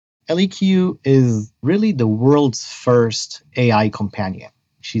ElliQ is really the world's first AI companion.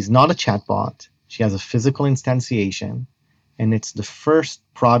 She's not a chatbot. She has a physical instantiation, and it's the first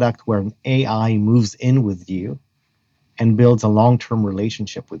product where an AI moves in with you and builds a long-term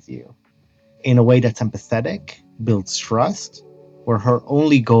relationship with you in a way that's empathetic, builds trust, where her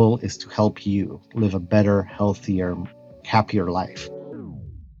only goal is to help you live a better, healthier, happier life.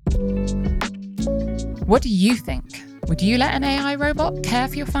 What do you think? Would you let an AI robot care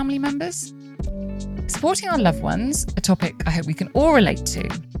for your family members? Supporting our loved ones, a topic I hope we can all relate to.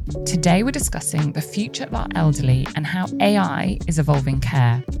 Today we're discussing the future of our elderly and how AI is evolving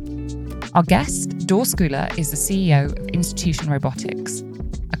care. Our guest, Dor Skuler, is the CEO of Intuition Robotics,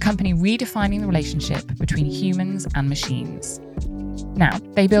 a company redefining the relationship between humans and machines. Now,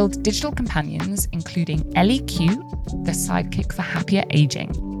 they build digital companions, including ElliQ, the sidekick for happier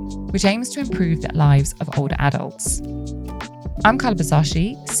aging, which aims to improve the lives of older adults. I'm Carla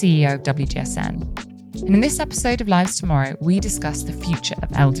Buzasi, CEO of WGSN. And in this episode of Lives Tomorrow, we discuss the future of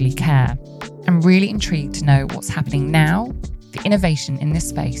elderly care. I'm really intrigued to know what's happening now, the innovation in this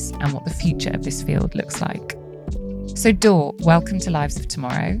space, and what the future of this field looks like. So Dor, welcome to Lives of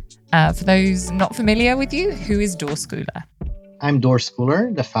Tomorrow. For those not familiar with you, who is Dor Skuler? I'm Dor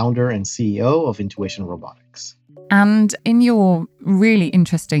Skuler, the founder and CEO of Intuition Robotics. And in your really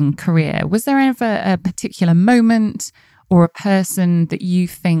interesting career, was there ever a particular moment or a person that you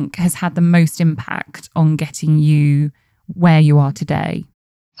think has had the most impact on getting you where you are today?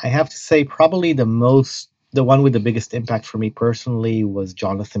 I have to say probably the one with the biggest impact for me personally was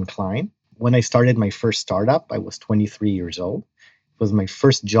Jonathan Klein. When I started my first startup, I was 23 years old. It was my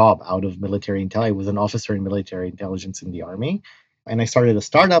first job out of military intelligence. I was an officer in military intelligence in the Army. And I started a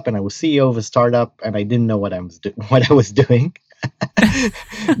startup and I was CEO of a startup and I didn't know what I was doing.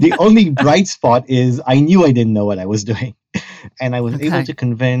 The only bright spot is I knew I didn't know what I was doing. And I was able to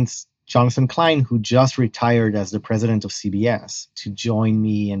convince Jonathan Klein, who just retired as the president of CBS, to join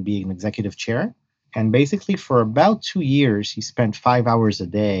me and be an executive chair. And basically for about 2 years, he spent 5 hours a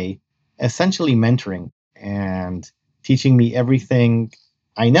day essentially mentoring and teaching me everything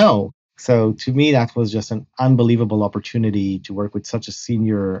I know. So to me, that was just an unbelievable opportunity to work with such a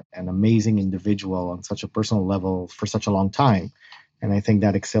senior and amazing individual on such a personal level for such a long time. And I think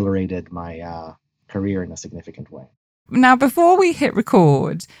that accelerated my career in a significant way. Now, before we hit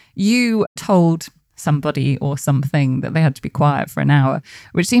record, you told somebody or something that they had to be quiet for an hour,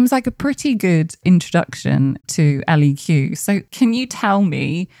 which seems like a pretty good introduction to ElliQ. So can you tell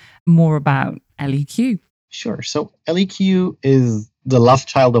me more about ElliQ? Sure. So ElliQ is the love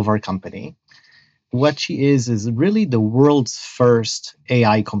child of our company. What she is really the world's first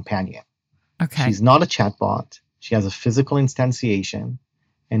AI companion. Okay. She's not a chatbot. She has a physical instantiation,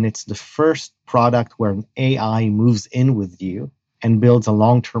 and it's the first product where an AI moves in with you and builds a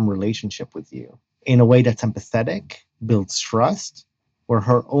long-term relationship with you in a way that's empathetic, builds trust, where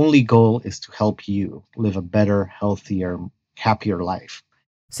her only goal is to help you live a better, healthier, happier life.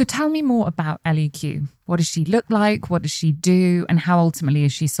 So tell me more about ElliQ. What does she look like? What does she do? And how ultimately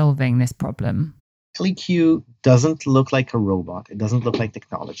is she solving this problem? ElliQ doesn't look like a robot. It doesn't look like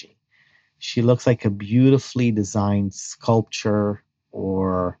technology. She looks like a beautifully designed sculpture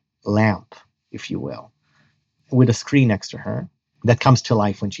or lamp, if you will, with a screen next to her that comes to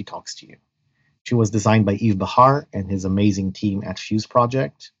life when she talks to you. She was designed by Yves Bahar and his amazing team at Fuse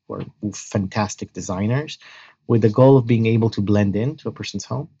Project, who are fantastic designers, with the goal of being able to blend into a person's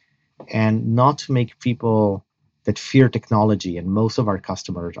home and not to make people that fear technology. And most of our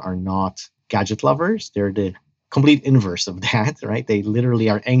customers are not gadget lovers. They're the complete inverse of that, right? They literally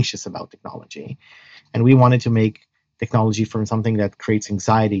are anxious about technology. And we wanted to make technology from something that creates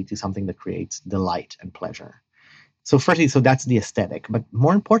anxiety to something that creates delight and pleasure. So firstly, that's the aesthetic. But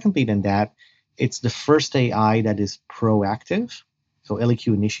more importantly than that, it's the first AI that is proactive. So ElliQ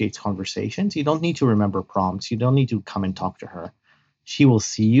initiates conversations. You don't need to remember prompts. You don't need to come and talk to her. She will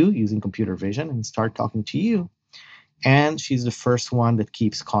see you using computer vision and start talking to you. And she's the first one that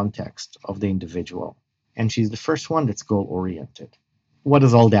keeps context of the individual. And she's the first one that's goal-oriented. What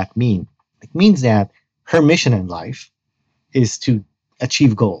does all that mean? It means that her mission in life is to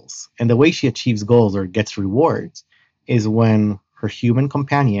achieve goals. And the way she achieves goals or gets rewards is when her human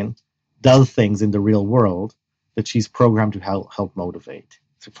companion does things in the real world that she's programmed to help motivate.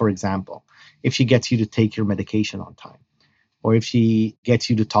 So for example, if she gets you to take your medication on time, or if she gets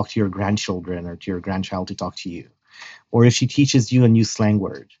you to talk to your grandchildren or to your grandchild to talk to you, or if she teaches you a new slang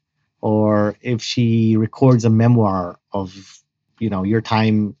word, or if she records a memoir of, your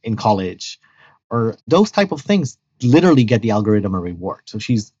time in college, or those type of things literally get the algorithm a reward. So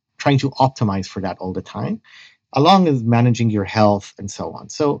she's trying to optimize for that all the time, along with managing your health and so on.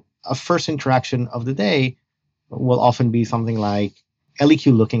 So a first interaction of the day will often be something like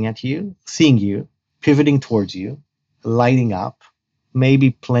ElliQ looking at you, seeing you, pivoting towards you, lighting up,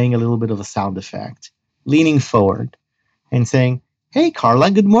 maybe playing a little bit of a sound effect, leaning forward and saying, "Hey,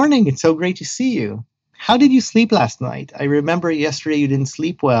 Carla, good morning. It's so great to see you. How did you sleep last night? I remember yesterday you didn't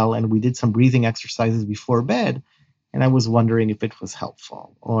sleep well, and we did some breathing exercises before bed, and I was wondering if it was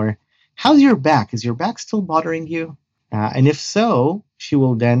helpful." Or, "How's your back? Is your back still bothering you?" And if so, she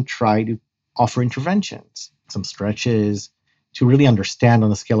will then try to offer interventions, some stretches, to really understand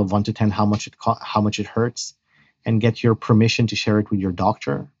on a scale of 1 to 10 how much it hurts, and get your permission to share it with your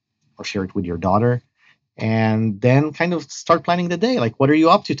doctor or share it with your daughter, and then kind of start planning the day. Like, what are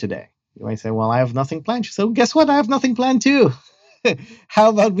you up to today? You might say, "Well, I have nothing planned." So guess what? I have nothing planned too. How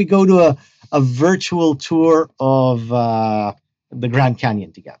about we go to a virtual tour of the Grand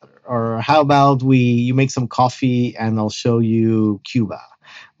Canyon together? Or how about you make some coffee and I'll show you Cuba?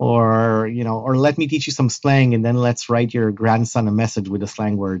 Or, or let me teach you some slang and then let's write your grandson a message with a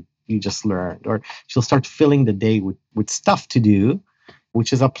slang word you just learned. Or she'll start filling the day with stuff to do,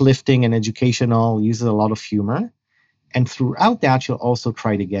 which is uplifting and educational, uses a lot of humor. And throughout that, she'll also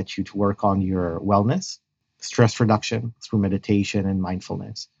try to get you to work on your wellness, stress reduction through meditation and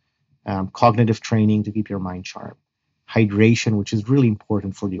mindfulness, cognitive training to keep your mind sharp, hydration, which is really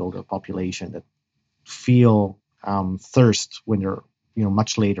important for the older population that feel thirst when they're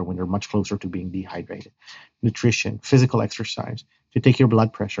much later, when they're much closer to being dehydrated, nutrition, physical exercise, to take your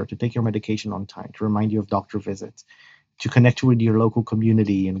blood pressure, to take your medication on time, to remind you of doctor visits, to connect with your local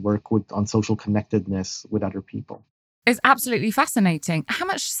community and work on social connectedness with other people. It's absolutely fascinating. How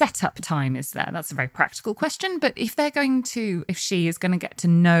much setup time is there? That's a very practical question. But if she is going to get to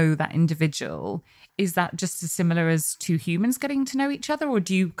know that individual, is that just as similar as two humans getting to know each other? Or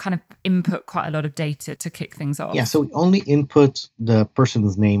do you kind of input quite a lot of data to kick things off? Yeah, so we only input the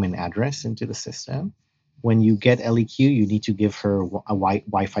person's name and address into the system. When you get ElliQ, you need to give her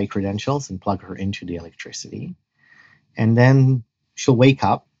Wi-Fi credentials and plug her into the electricity. And then she'll wake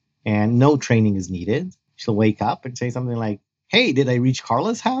up and no training is needed. She'll wake up and say something like, "Hey, did I reach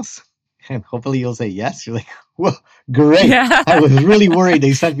Carla's house?" And hopefully you'll say yes. You're like, "Whoa, great." Yeah. I was really worried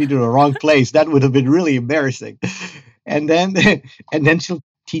they sent me to the wrong place. That would have been really embarrassing. And then she'll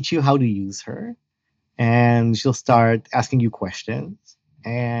teach you how to use her. And she'll start asking you questions.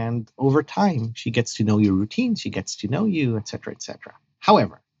 And over time, she gets to know your routine. She gets to know you, et cetera, et cetera.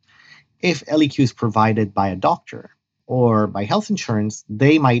 However, if ElliQ is provided by a doctor or by health insurance,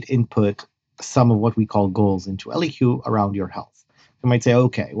 they might input some of what we call goals into ElliQ around your health. They might say,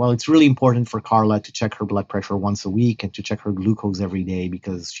 "Okay, well, it's really important for Carla to check her blood pressure once a week and to check her glucose every day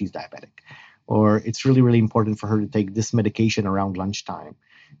because she's diabetic." Or it's really, really important for her to take this medication around lunchtime.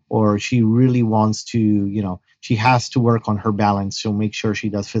 Or she really wants to, she has to work on her balance. She'll make sure she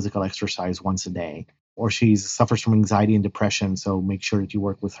does physical exercise once a day. Or she suffers from anxiety and depression, so make sure that you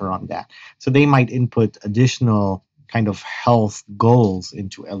work with her on that. So they might input additional kind of health goals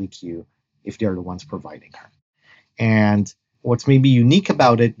into ElliQ if they're the ones providing her. And what's maybe unique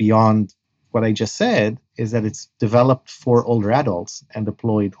about it beyond what I just said is that it's developed for older adults and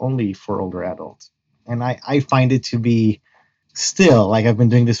deployed only for older adults. And I find it to be still, like, I've been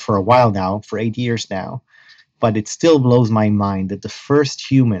doing this for a while now, for 8 years now, but it still blows my mind that the first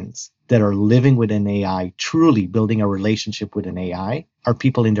humans that are living with an AI, truly building a relationship with an AI, are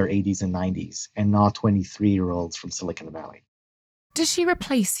people in their 80s and 90s and not 23-year-olds from Silicon Valley. Does she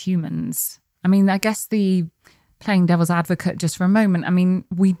replace humans? I mean, I guess playing devil's advocate just for a moment, I mean,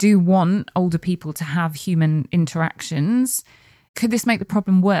 we do want older people to have human interactions. Could this make the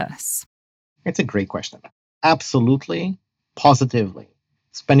problem worse? It's a great question. Absolutely, positively.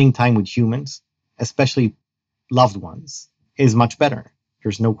 Spending time with humans, especially loved ones, is much better.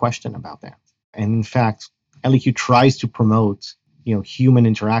 There's no question about that. And in fact, ElliQ tries to promote human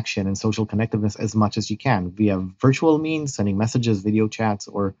interaction and social connectiveness as much as you can via virtual means, sending messages, video chats,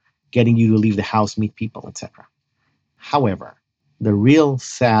 or getting you to leave the house, meet people, etc. However, the real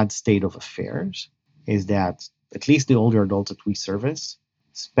sad state of affairs is that at least the older adults that we service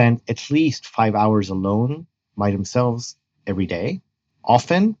spend at least 5 hours alone by themselves every day.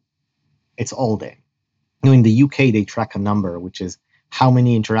 Often, it's all day. In the UK, they track a number, which is how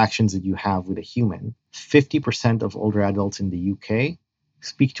many interactions that you have with a human. 50% of older adults in the UK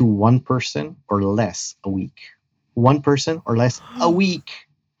speak to one person or less a week. One person or less a week.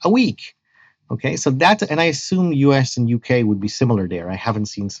 A week. Okay, so that, and I assume US and UK would be similar there. I haven't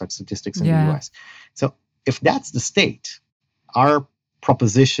seen such statistics in the US. So if that's the state, our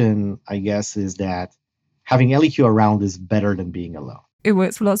proposition, I guess, is that having ElliQ around is better than being alone. It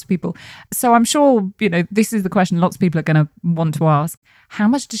works for lots of people. So I'm sure, this is the question lots of people are going to want to ask. How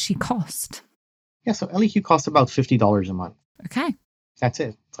much does she cost? Yeah, so ElliQ costs about $50 a month. Okay. That's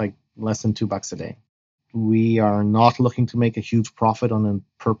it. It's like less than $2 a day. We are not looking to make a huge profit on a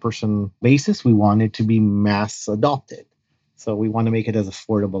per person basis. We want it to be mass adopted. So we want to make it as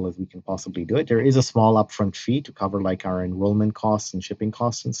affordable as we can possibly do it. There is a small upfront fee to cover like our enrollment costs and shipping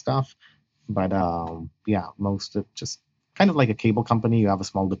costs and stuff. But most of just kind of like a cable company. You have a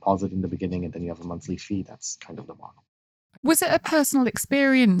small deposit in the beginning and then you have a monthly fee. That's kind of the model. Was it a personal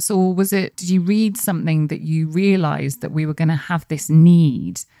experience, or did you read something that you realized that we were going to have this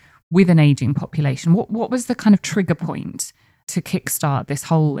need with an aging population? What was the kind of trigger point to kickstart this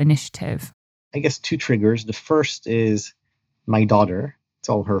whole initiative? I guess two triggers. The first is my daughter. It's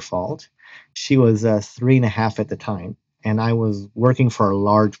all her fault. She was 3.5 at the time, and I was working for a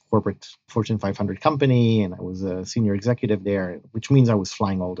large corporate Fortune 500 company, and I was a senior executive there, which means I was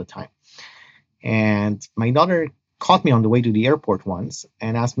flying all the time. And my daughter caught me on the way to the airport once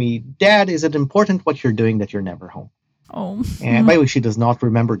and asked me, "Dad, is it important what you're doing that you're never home?" Oh. And by the way, she does not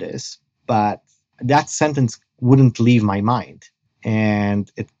remember this, but that sentence wouldn't leave my mind.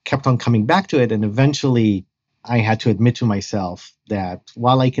 And it kept on coming back to it. And eventually I had to admit to myself that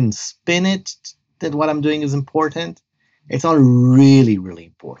while I can spin it that what I'm doing is important, it's not really, really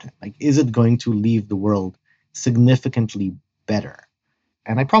important. Like, is it going to leave the world significantly better?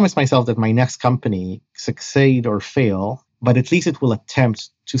 And I promised myself that my next company, succeed or fail, but at least it will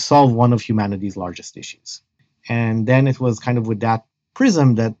attempt to solve one of humanity's largest issues. And then it was kind of with that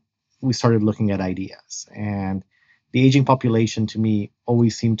prism that we started looking at ideas. And the aging population, to me,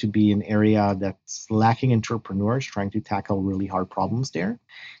 always seemed to be an area that's lacking entrepreneurs trying to tackle really hard problems there.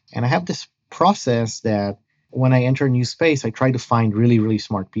 And I have this process that when I enter a new space, I try to find really, really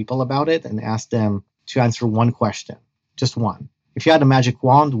smart people about it and ask them to answer one question, just one. If you had a magic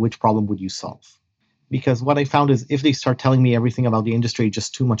wand, which problem would you solve? Because what I found is if they start telling me everything about the industry,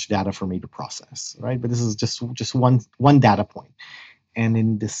 just too much data for me to process, right? But this is just one data point. And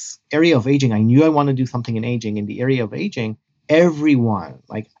in this area of aging, I knew I want to do something in aging. In the area of aging, everyone,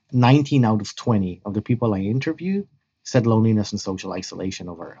 like 19 out of 20 of the people I interviewed, said loneliness and social isolation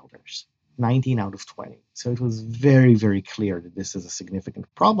of our elders. 19 out of 20. So it was very, very clear that this is a significant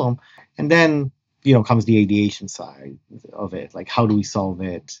problem. And then, comes the ideation side of it. Like, how do we solve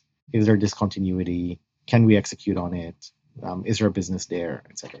it? Is there discontinuity? Can we execute on it? Is there a business there,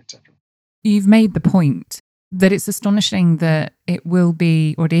 et cetera, et cetera? You've made the point that it's astonishing that it will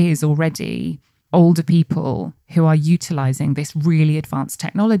be, or it is already, older people who are utilizing this really advanced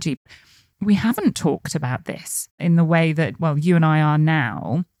technology. We haven't talked about this in the way that, you and I are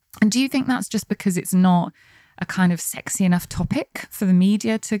now. And do you think that's just because it's not a kind of sexy enough topic for the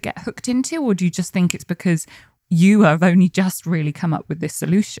media to get hooked into? Or do you just think it's because you have only just really come up with this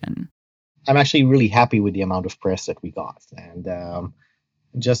solution? I'm actually really happy with the amount of press that we got. And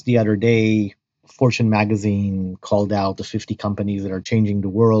just the other day, Fortune magazine called out the 50 companies that are changing the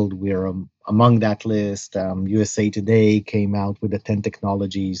world. We're among that list. USA Today came out with the 10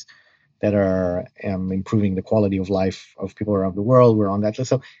 technologies that are improving the quality of life of people around the world. We're on that list.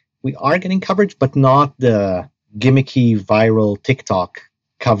 So we are getting coverage, but not the gimmicky viral TikTok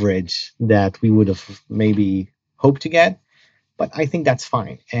coverage that we would have maybe hoped to get. But I think that's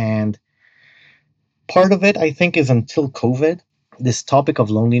fine. And part of it, I think, is until COVID, this topic of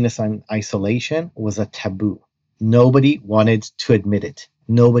loneliness and isolation was a taboo. Nobody wanted to admit it.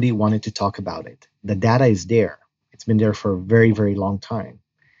 Nobody wanted to talk about it. The data is there. It's been there for a very, very long time.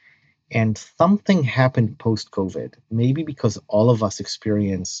 And something happened post-COVID, maybe because all of us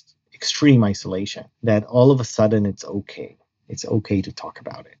experienced extreme isolation, that all of a sudden it's okay. It's okay to talk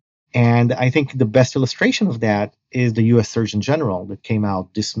about it. And I think the best illustration of that is the US Surgeon General that came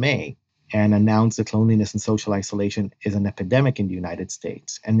out this May and announced that loneliness and social isolation is an epidemic in the United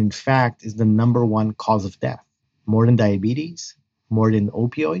States. And in fact, is the number one cause of death, more than diabetes, more than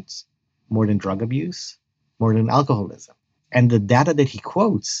opioids, more than drug abuse, more than alcoholism. And the data that he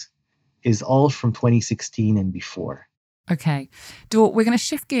quotes is all from 2016 and before. Okay. Dor, we're going to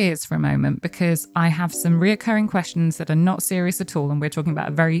shift gears for a moment because I have some reoccurring questions that are not serious at all. And we're talking about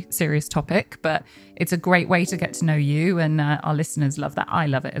a very serious topic, but it's a great way to get to know you. And our listeners love that. I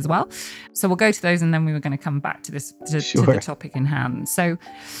love it as well. So we'll go to those and then we were going to come back to this, to the topic in hand. So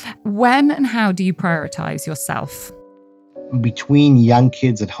when and how do you prioritize yourself? Between young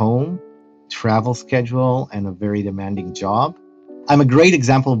kids at home, travel schedule, and a very demanding job, I'm a great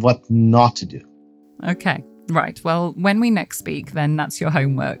example of what not to do. Okay. Right. Well, when we next speak, then that's your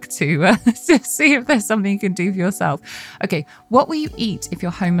homework to see if there's something you can do for yourself. Okay. What will you eat if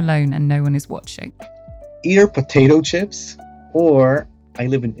you're home alone and no one is watching? Either potato chips or I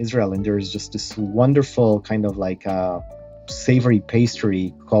live in Israel, and there's just this wonderful kind of like savory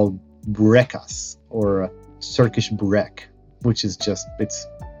pastry called burekas, or Turkish burek, which is just, it's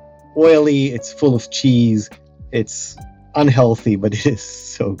oily, it's full of cheese, it's unhealthy, but it is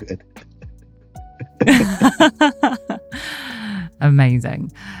so good.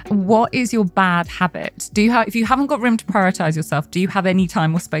 Amazing. What is your bad habit? Do you have, if you haven't got room to prioritize yourself, do you have any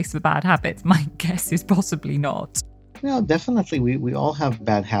time or space for bad habits? My guess is possibly not. No, definitely. We all have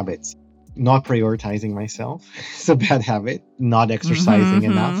bad habits. Not prioritizing myself is a bad habit. Not exercising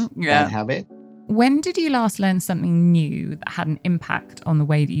enough, bad Yeah. habit. When did you last learn something new that had an impact on the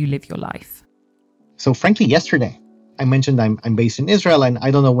way that you live your life? So frankly, yesterday, I mentioned I'm based in Israel, and I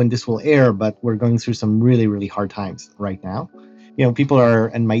don't know when this will air, but we're going through some really, really hard times right now. People are,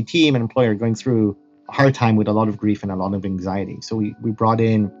 and my team and employer are going through a hard time with a lot of grief and a lot of anxiety. So we brought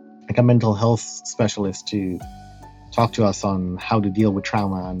in like a mental health specialist to talk to us on how to deal with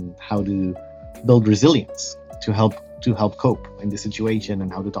trauma and how to build resilience to help cope in the situation,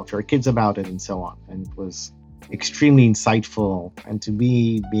 and how to talk to our kids about it, and so on. And it was extremely insightful. And to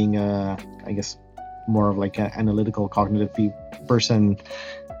me, being I guess more of like an analytical cognitive person,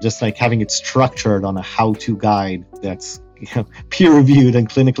 just like having it structured on a how-to guide that's peer reviewed and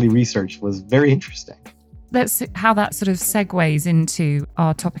clinically researched was very interesting. That's how that sort of segues into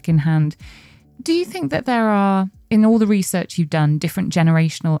our topic in hand. Do you think that there are, in all the research you've done, different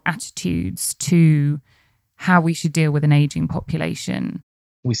generational attitudes to how we should deal with an aging population?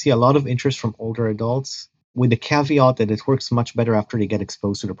 We see a lot of interest from older adults, with the caveat that it works much better after they get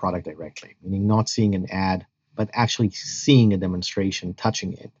exposed to the product directly, meaning not seeing an ad, but actually seeing a demonstration,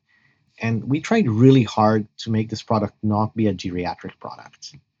 touching it. And we tried really hard to make this product not be a geriatric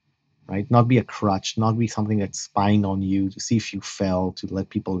product, right? Not be a crutch, not be something that's spying on you to see if you fell, to let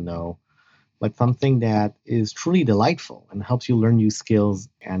people know, but something that is truly delightful and helps you learn new skills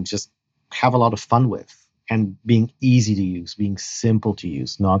and just have a lot of fun with, and being easy to use, being simple to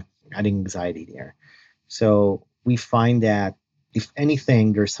use, not adding anxiety there. So we find that, if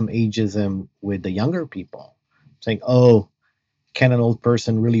anything, there's some ageism with the younger people saying, oh, can an old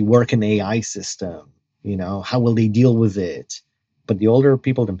person really work an AI system? How will they deal with it? But the older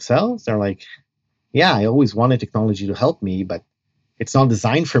people themselves, they're like, yeah, I always wanted technology to help me, but it's not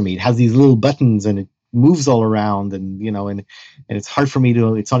designed for me. It has these little buttons and it moves all around, and it's hard for me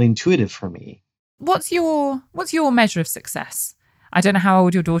to, it's not intuitive for me. What's your measure of success? I don't know how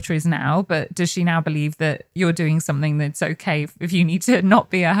old your daughter is now, but does she now believe that you're doing something that's okay if you need to not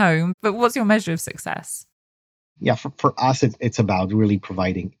be at home? But what's your measure of success? Yeah, for us, it's about really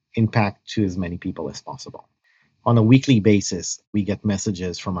providing impact to as many people as possible. On a weekly basis, we get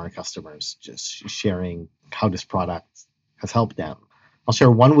messages from our customers just sharing how this product has helped them. I'll share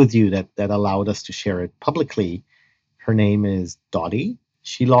one with you that allowed us to share it publicly. Her name is Dottie.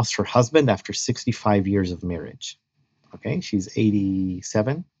 She lost her husband after 65 years of marriage. Okay, she's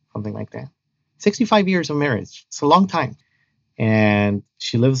 87, something like that. 65 years of marriage. It's a long time. And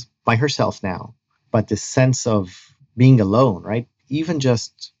she lives by herself now. But this sense of being alone, right? Even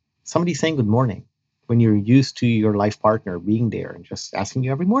just somebody saying good morning, when you're used to your life partner being there and just asking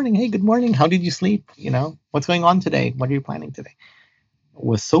you every morning, hey, good morning, how did you sleep? What's going on today? What are you planning today? It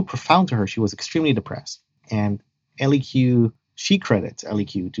was so profound to her. She was extremely depressed. And ElliQ, she credits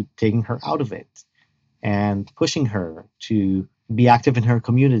ElliQ to taking her out of it and pushing her to be active in her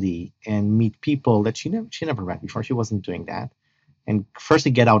community and meet people that she never met before. She wasn't doing that. And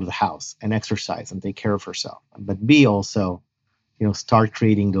firstly, get out of the house and exercise and take care of herself. But B, also, start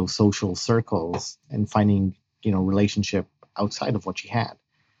creating those social circles and finding, relationship outside of what she had.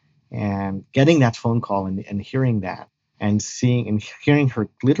 And getting that phone call and hearing that, and seeing and hearing her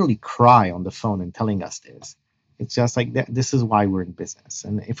literally cry on the phone and telling us this. It's just like that. This is why we're in business.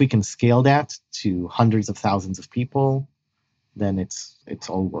 And if we can scale that to hundreds of thousands of people, then it's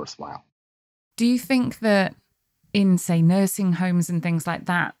all worthwhile. Do you think that in, say, nursing homes and things like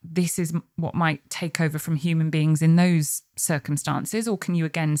that, this is what might take over from human beings in those circumstances? Or can you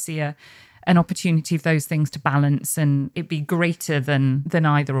again see an opportunity of those things to balance and it be greater than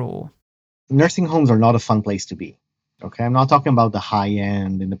either or? Nursing homes are not a fun place to be. Okay, I'm not talking about the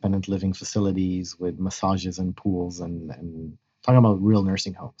high-end independent living facilities with massages and pools, and talking about real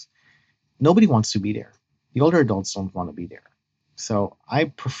nursing homes. Nobody wants to be there. The older adults don't want to be there. So I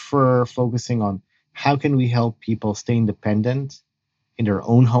prefer focusing on how can we help people stay independent in their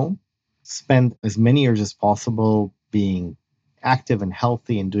own home, spend as many years as possible being active and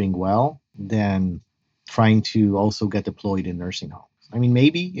healthy and doing well, than trying to also get deployed in nursing homes. I mean,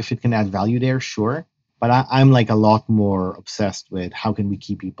 maybe if it can add value there, sure. But I'm like a lot more obsessed with how can we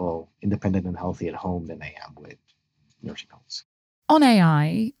keep people independent and healthy at home than I am with nursing homes. On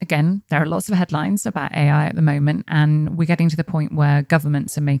AI, again, there are lots of headlines about AI at the moment, and we're getting to the point where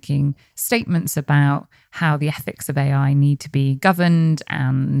governments are making statements about how the ethics of AI need to be governed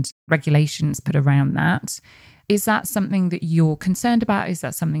and regulations put around that. Is that something that you're concerned about? Is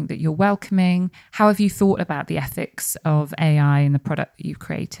that something that you're welcoming? How have you thought about the ethics of AI in the product that you've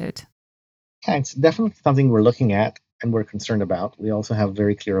created? Yeah, it's definitely something we're looking at and we're concerned about. We also have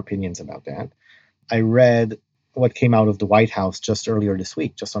very clear opinions about that. I read what came out of the White House just earlier this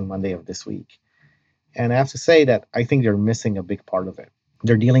week, just on Monday of this week. And I have to say that I think they're missing a big part of it.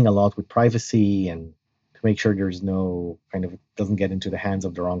 They're dealing a lot with privacy and to make sure there's no kind of doesn't get into the hands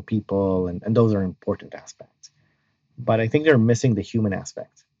of the wrong people. And those are important aspects. But I think they're missing the human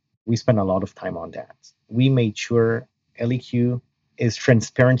aspect. We spent a lot of time on that. We made sure ElliQ is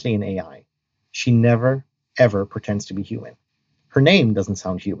transparently an AI. She never, ever pretends to be human. Her name doesn't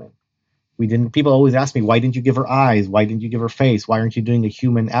sound human. We didn't. People always ask me, why didn't you give her eyes? Why didn't you give her face? Why aren't you doing a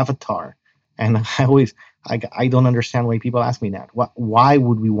human avatar? And I don't understand why people ask me that. Why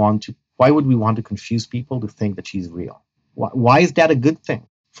would we want to? Why would we want to confuse people to think that she's real? Why is that a good thing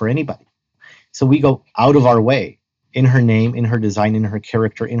for anybody? So we go out of our way in her name, in her design, in her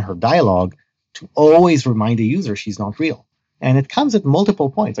character, in her dialogue to always remind the user she's not real. And it comes at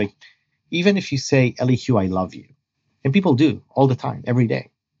multiple points. Like even if you say, ElliQ, I love you, and people do all the time, every day,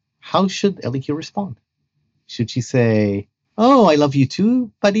 how should ElliQ respond? Should she say, oh, I love you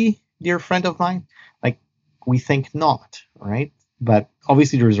too, buddy, dear friend of mine? Like, we think not, right? But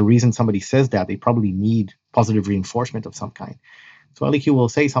obviously, there's a reason somebody says that. They probably need positive reinforcement of some kind. So ElliQ will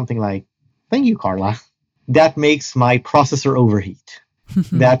say something like, thank you, Carla. That makes my processor overheat.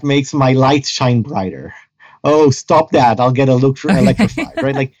 That makes my lights shine brighter. Oh, stop that. I'll get electrified,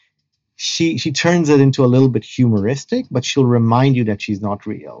 right? Like, she turns it into a little bit humoristic, but she'll remind you that she's not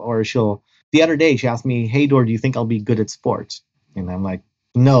real. Or the other day she asked me, hey Dor, do you think I'll be good at sports? And I'm like,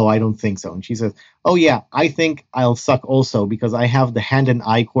 no, I don't think so. And she says, oh yeah, I think I'll suck also because I have the hand and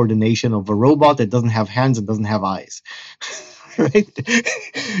eye coordination of a robot that doesn't have hands and doesn't have eyes. Right?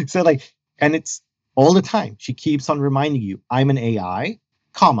 So like, and it's all the time. She keeps on reminding you, I'm an AI,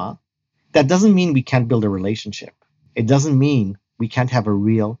 comma. That doesn't mean we can't build a relationship. It doesn't mean we can't have a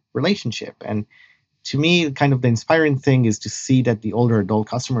real relationship. And to me, kind of the inspiring thing is to see that the older adult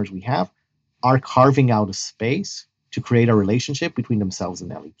customers we have are carving out a space to create a relationship between themselves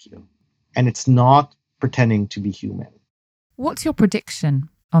and ElliQ. And it's not pretending to be human. What's your prediction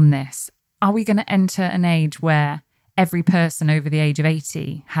on this? Are we going to enter an age where every person over the age of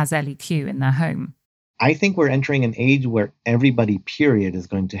 80 has ElliQ in their home? I think we're entering an age where everybody, period, is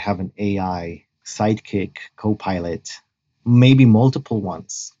going to have an AI sidekick, co-pilot, maybe multiple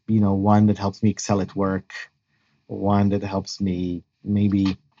ones. One that helps me excel at work, one that helps me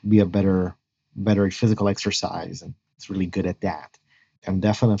maybe be a better at physical exercise, and it's really good at that. And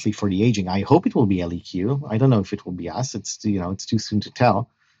definitely for the aging, I hope it will be ElliQ. I don't know if it will be us. It's too soon to tell.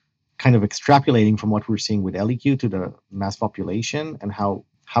 Kind of extrapolating from what we're seeing with ElliQ to the mass population and how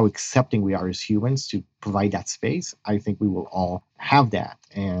accepting we are as humans to provide that space, I think we will all have that.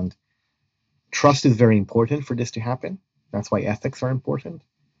 And trust is very important for this to happen. That's why ethics are important.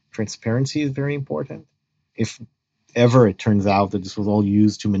 Transparency is very important. If ever it turns out that this was all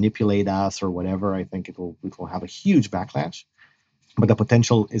used to manipulate us or whatever, I think it will have a huge backlash. But the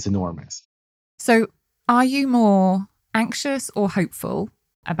potential is enormous. So are you more anxious or hopeful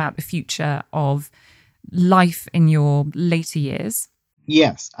about the future of life in your later years?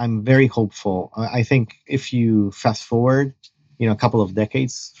 Yes, I'm very hopeful. I think if you fast forward, a couple of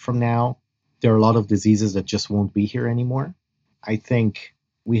decades from now, there are a lot of diseases that just won't be here anymore. I think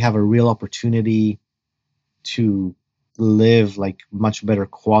we have a real opportunity to live like much better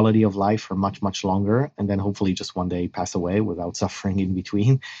quality of life for much, much longer, and then hopefully just one day pass away without suffering in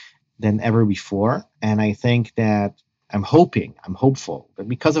between than ever before. And I think that I'm hopeful that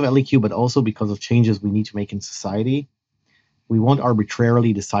because of ElliQ, but also because of changes we need to make in society, we won't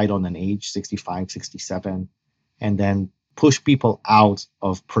arbitrarily decide on an age, 65, 67, and then push people out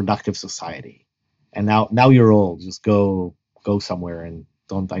of productive society. And now you're old, just go somewhere and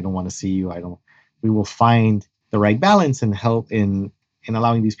I don't want to see you. We will find the right balance and help in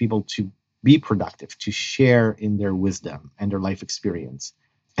allowing these people to be productive, to share in their wisdom and their life experience,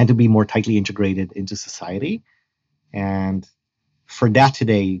 and to be more tightly integrated into society. And for that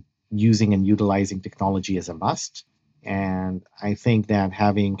today, using and utilizing technology is a must. And I think that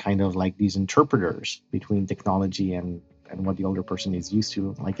having kind of like these interpreters between technology and what the older person is used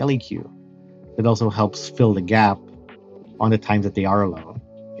to, like ElliQ, that also helps fill the gap on the times that they are alone,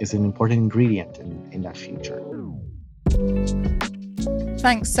 is an important ingredient in that future.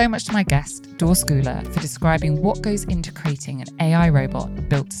 Thanks so much to my guest, Dor Skuler, for describing what goes into creating an AI robot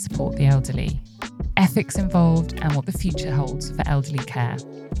built to support the elderly, ethics involved, and what the future holds for elderly care.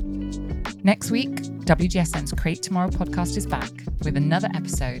 Next week, WGSN's Create Tomorrow podcast is back with another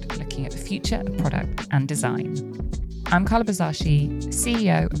episode looking at the future of product and design. I'm Carla Buzasi,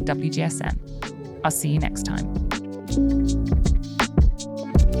 CEO of WGSN. I'll see you next time.